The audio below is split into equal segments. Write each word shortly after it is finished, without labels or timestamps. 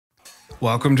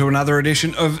Welcome to another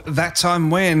edition of That Time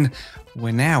When.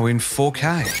 We're now in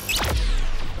 4K.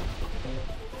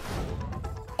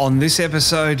 On this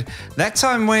episode, That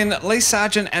Time When Lee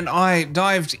Sargent and I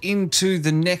dived into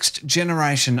the next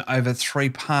generation over 3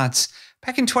 parts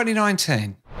back in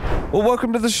 2019. Well,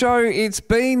 welcome to the show. It's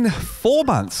been 4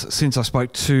 months since I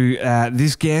spoke to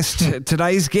this guest,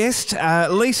 today's guest.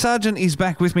 Lee Sargent is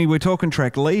back with me. We're talking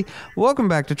Trek. Lee, welcome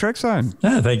back to Trekzone.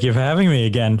 Yeah, thank you for having me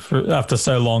again after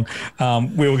so long.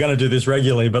 We were going to do this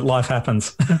regularly, but life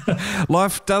happens.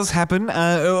 Life does happen.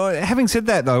 Having said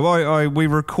that, though, we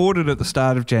recorded at the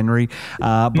start of January,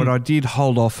 but I did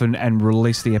hold off and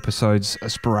release the episodes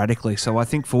sporadically. So I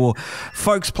think for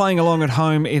folks playing along at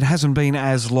home, it hasn't been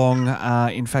as long.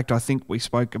 In fact, I think we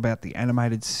spoke about the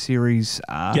animated series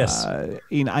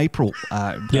in April.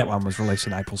 That one was released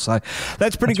in April, so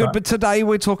that's pretty good. Right. But today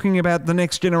we're talking about the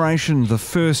next generation, the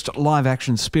first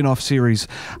live-action spin-off series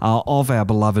of our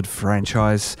beloved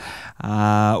franchise.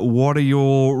 What are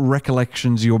your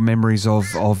recollections, your memories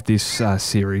of this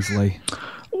series, Lee?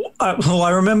 Well, I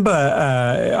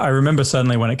remember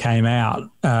certainly when it came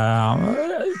out,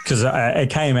 because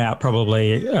it came out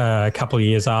probably a couple of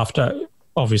years after,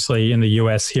 obviously in the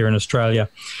US, here in Australia.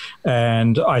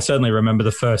 And I certainly remember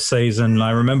the first season.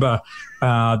 I remember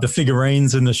the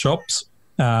figurines in the shops,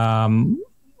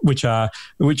 because I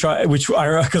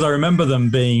remember them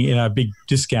being in a big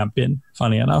discount bin,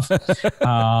 funny enough.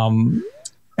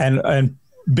 And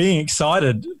being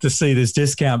excited to see this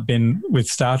discount bin with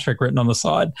Star Trek written on the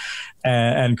side,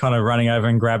 and kind of running over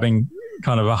and grabbing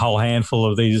kind of a whole handful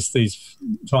of these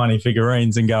tiny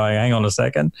figurines and going, hang on a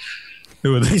second,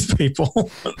 who are these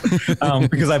people?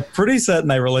 Because I'm pretty certain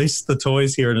they released the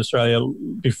toys here in Australia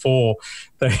before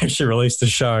they actually released the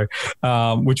show,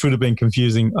 which would have been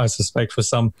confusing, I suspect, for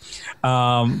some,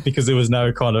 because there was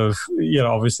no kind of,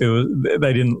 obviously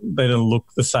they didn't look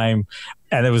the same,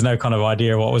 and there was no kind of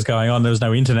idea of what was going on. There was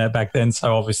no internet back then,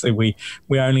 so obviously we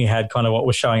only had kind of what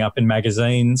was showing up in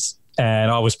magazines.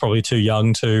 And I was probably too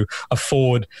young to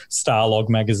afford Starlog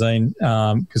magazine,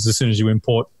 because as soon as you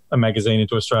import a magazine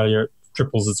into Australia, it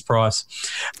triples its price.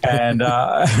 And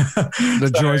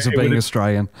the joys of being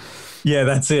Australian. Yeah,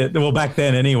 that's it. Well, back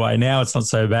then anyway. Now it's not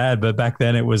so bad, but back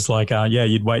then it was like,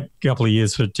 you'd wait a couple of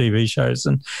years for TV shows,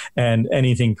 and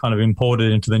anything kind of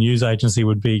imported into the news agency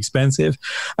would be expensive.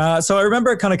 So I remember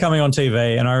it kind of coming on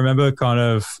TV, and I remember kind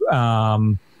of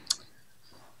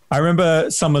I remember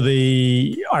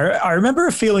I remember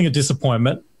a feeling of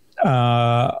disappointment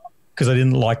because I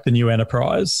didn't like the new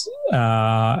Enterprise,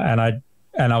 and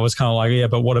I was kind of like, yeah,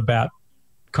 but what about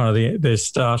kind of the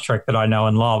Star Trek that I know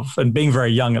and love? And being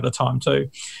very young at the time too,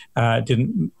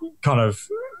 it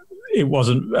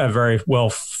wasn't a very well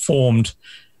formed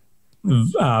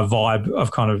vibe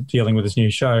of kind of dealing with this new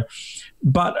show.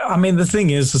 But I mean, the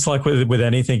thing is, it's like with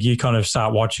anything, you kind of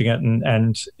start watching it,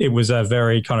 and it was a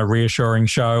very kind of reassuring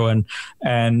show, and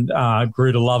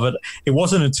grew to love it. It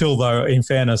wasn't until, though, in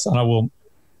fairness, and I will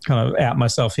kind of out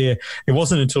myself here, it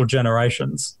wasn't until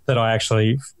Generations that I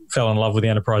actually fell in love with the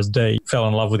Enterprise D.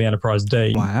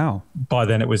 Wow. By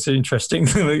then it was interesting.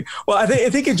 Well, I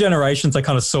think in Generations I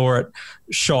kind of saw it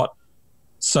shot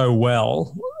so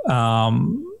well,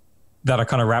 that I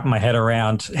kind of wrapped my head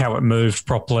around how it moved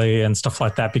properly and stuff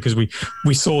like that, because we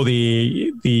saw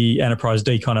the Enterprise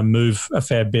D kind of move a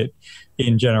fair bit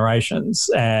in Generations,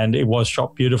 and it was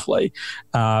shot beautifully,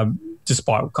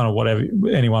 despite kind of whatever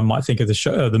anyone might think of the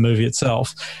show, the movie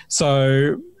itself.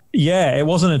 So yeah, it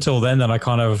wasn't until then that I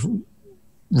kind of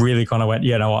really kind of went,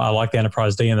 I like the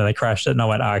Enterprise D, and then they crashed it, and I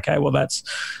went, okay, well that's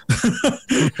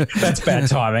that's bad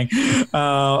timing.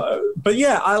 But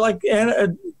yeah, I like.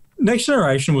 Next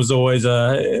Generation was always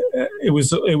a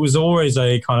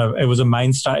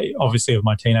mainstay, obviously, of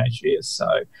my teenage years. So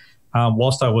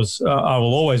whilst I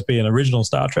will always be an original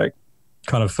Star Trek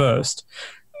kind of first,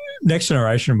 Next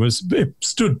Generation it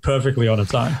stood perfectly on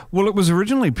its own. Well, it was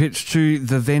originally pitched to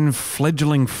the then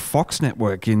fledgling Fox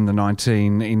network in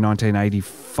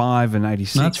 1985 and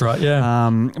 86. That's right, yeah.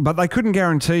 But they couldn't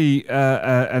guarantee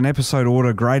an episode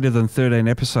order greater than 13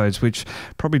 episodes, which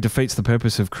probably defeats the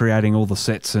purpose of creating all the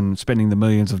sets and spending the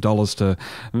millions of dollars to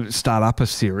start up a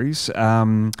series.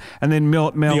 And then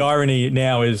the irony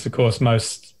now is, of course,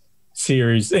 most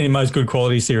good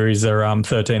quality series are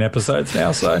 13 episodes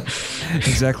now. So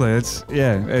exactly, it's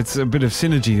a bit of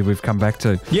synergy that we've come back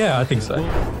to. Yeah, I think so.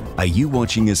 Are you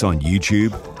watching us on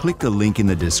YouTube? Click the link in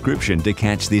the description to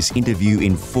catch this interview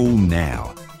in full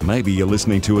now. Maybe you're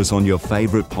listening to us on your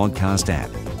favourite podcast app.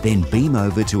 Then beam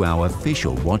over to our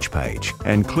official watch page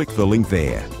and click the link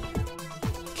there.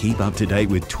 Keep up to date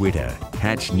with Twitter.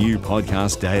 Catch new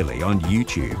podcasts daily on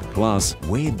YouTube. Plus,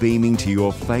 we're beaming to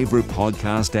your favourite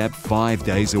podcast app 5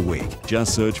 days a week.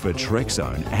 Just search for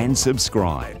Trekzone and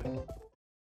subscribe.